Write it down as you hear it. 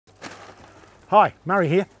Hi, Murray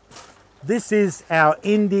here. This is our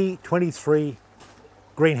Indy23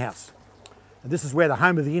 greenhouse. And this is where the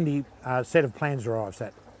home of the Indy set of plans arrives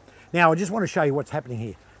at. Now, I just want to show you what's happening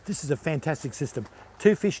here. This is a fantastic system.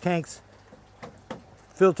 2 fish tanks,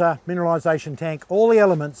 filter, mineralisation tank, all the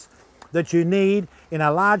elements that you need in a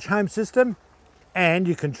large home system, and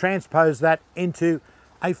you can transpose that into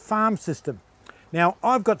a farm system. Now,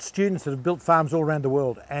 I've got students that have built farms all around the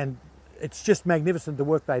world, and it's just magnificent the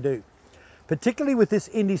work they do. Particularly with this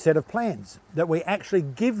Indy set of plans that we actually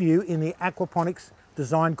give you in the aquaponics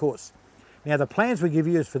design course. Now the plans we give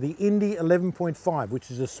you is for the Indy11.5,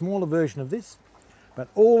 which is a smaller version of this, but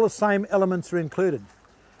all the same elements are included.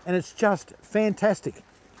 And it's just fantastic.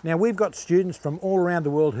 Now we've got students from all around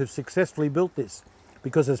the world who've successfully built this,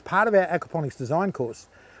 because as part of our aquaponics design course,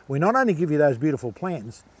 we not only give you those beautiful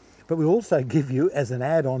plans, but we also give you as an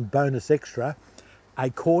add-on bonus extra, a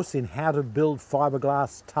course in how to build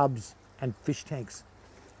fiberglass tubs and fish tanks.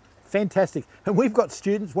 Fantastic. And we've got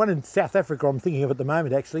students, one in South Africa I'm thinking of at the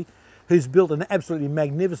moment actually, who's built an absolutely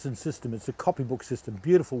magnificent system. It's a copybook system,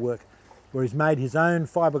 beautiful work, where he's made his own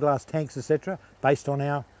fiberglass tanks, etc., based on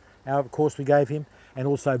our course we gave him, and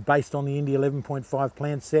also based on the Indy 11.5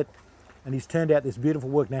 plan set. And he's turned out this beautiful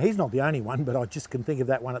work. Now he's not the only one, but I just can think of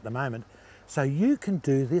that one at the moment. So you can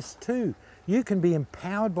do this too. You can be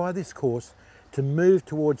empowered by this course to move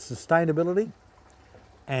towards sustainability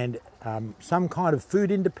and some kind of food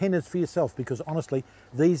independence for yourself, because honestly,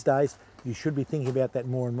 these days, you should be thinking about that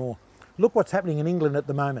more and more. Look what's happening in England at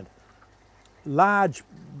the moment. Large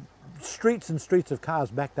streets and streets of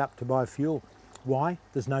cars backed up to buy fuel. Why?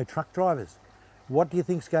 There's no truck drivers. What do you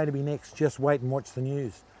think's going to be next? Just wait and watch the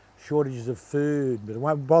news. Shortages of food, but it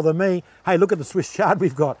won't bother me. Hey, look at the Swiss chard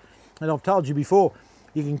we've got. And I've told you before,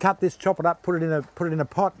 you can cut this, chop it up, put it in a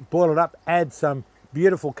pot, boil it up, add some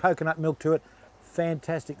beautiful coconut milk to it.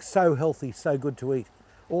 Fantastic, so healthy, so good to eat.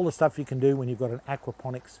 All the stuff you can do when you've got an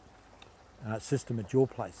aquaponics system at your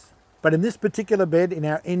place. But in this particular bed, in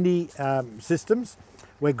our Indy systems,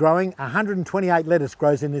 we're growing 128 lettuce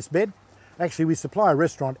grows in this bed. Actually, we supply a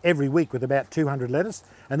restaurant every week with about 200 lettuce,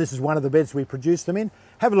 and this is one of the beds we produce them in.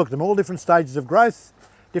 Have a look at them, all different stages of growth,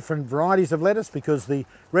 different varieties of lettuce, because the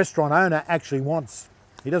restaurant owner actually wants,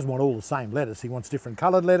 he doesn't want all the same lettuce, he wants different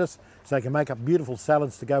coloured lettuce, so he can make up beautiful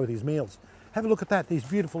salads to go with his meals. Have a look at that, these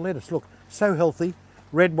beautiful lettuce, look, so healthy.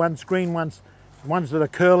 Red ones, green ones, ones that are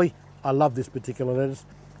curly. I love this particular lettuce.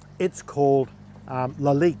 It's called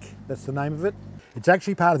Lalique, that's the name of it. It's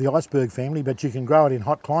actually part of the iceberg family, but you can grow it in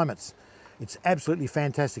hot climates. It's absolutely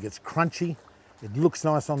fantastic. It's crunchy, it looks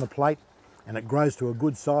nice on the plate, and it grows to a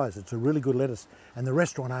good size. It's a really good lettuce, and the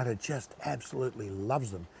restaurant owner just absolutely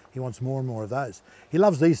loves them. He wants more and more of those. He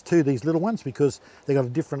loves these too, these little ones, because they've got a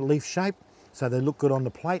different leaf shape, so they look good on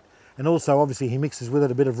the plate. And also, obviously, he mixes with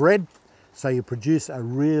it a bit of red, so you produce a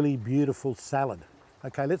really beautiful salad.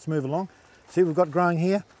 Okay, let's move along. See what we've got growing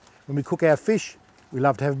here? When we cook our fish, we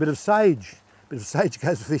love to have a bit of sage. A bit of sage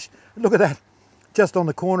goes for fish. Look at that. Just on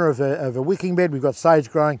the corner of a wicking bed, we've got sage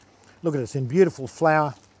growing. Look at it, it's in beautiful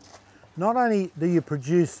flower. Not only do you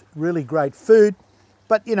produce really great food,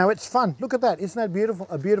 but you know, it's fun. Look at that, isn't that beautiful?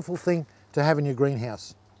 A beautiful thing to have in your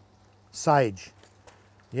greenhouse. Sage.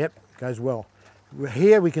 Yep, goes well.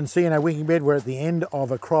 Here we can see in our wicking bed, we're at the end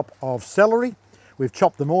of a crop of celery. We've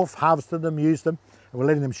chopped them off, harvested them, used them, and we're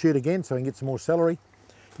letting them shoot again so we can get some more celery.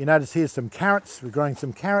 You notice here's some carrots. We're growing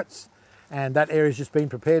some carrots, and that area's just been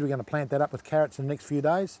prepared. We're going to plant that up with carrots in the next few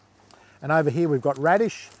days. And over here we've got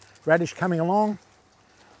radish coming along.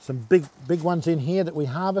 Some big ones in here that we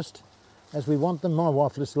harvest as we want them. My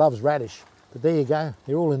wife just loves radish, but there you go.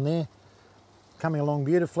 They're all in there, coming along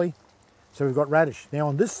beautifully. So we've got radish. Now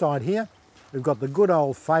on this side here, we've got the good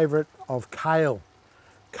old favourite of kale.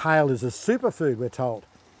 Kale is a superfood, we're told.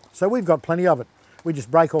 So we've got plenty of it. We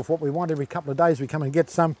just break off what we want every couple of days. We come and get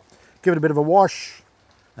some, give it a bit of a wash,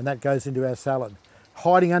 and that goes into our salad.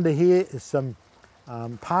 Hiding under here is some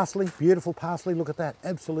parsley, beautiful parsley. Look at that,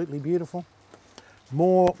 absolutely beautiful.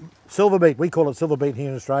 More silver beet, we call it silver beet here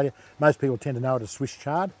in Australia. Most people tend to know it as Swiss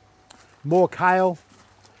chard. More kale,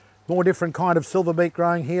 more different kind of silver beet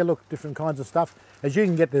growing here. Look, different kinds of stuff. As you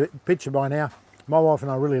can get the picture by now, my wife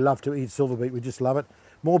and I really love to eat silver beet. We just love it.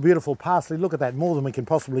 More beautiful parsley. Look at that, more than we can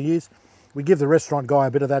possibly use. We give the restaurant guy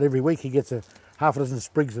a bit of that every week. He gets a half a dozen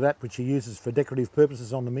sprigs of that, which he uses for decorative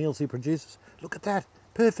purposes on the meals he produces. Look at that,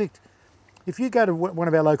 perfect. If you go to one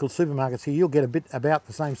of our local supermarkets here, you'll get a bit about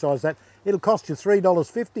the same size as that. It'll cost you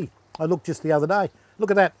 $3.50. I looked just the other day.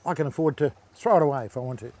 Look at that, I can afford to throw it away if I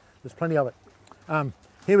want to. There's plenty of it.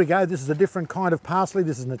 Here we go, this is a different kind of parsley.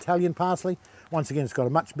 This is an Italian parsley. Once again, it's got a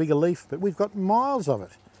much bigger leaf, but we've got miles of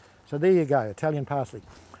it. So there you go, Italian parsley.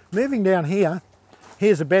 Moving down here,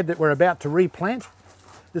 here's a bed that we're about to replant.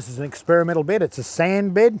 This is an experimental bed. It's a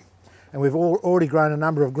sand bed, and we've already grown a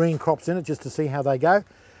number of green crops in it just to see how they go.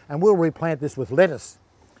 And we'll replant this with lettuce,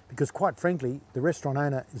 because quite frankly, the restaurant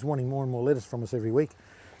owner is wanting more and more lettuce from us every week.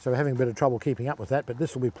 So we're having a bit of trouble keeping up with that, but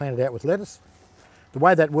this will be planted out with lettuce. The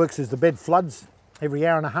way that works is the bed floods every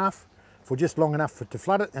hour and a half for just long enough to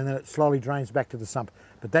flood it, and then it slowly drains back to the sump.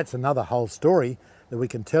 But that's another whole story that we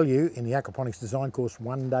can tell you in the aquaponics design course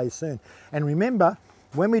one day soon. And remember,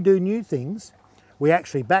 when we do new things, we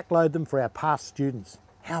actually backload them for our past students.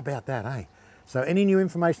 How about that, eh? So any new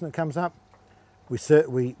information that comes up,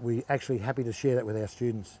 we're actually happy to share that with our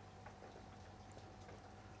students.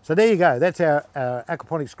 So there you go, that's our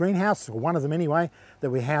aquaponics greenhouse, or one of them anyway, that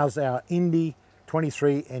we house our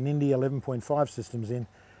Indy11.5 and Indy11.5 systems in.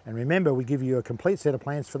 And remember, we give you a complete set of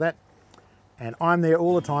plans for that, and I'm there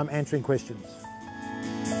all the time answering questions.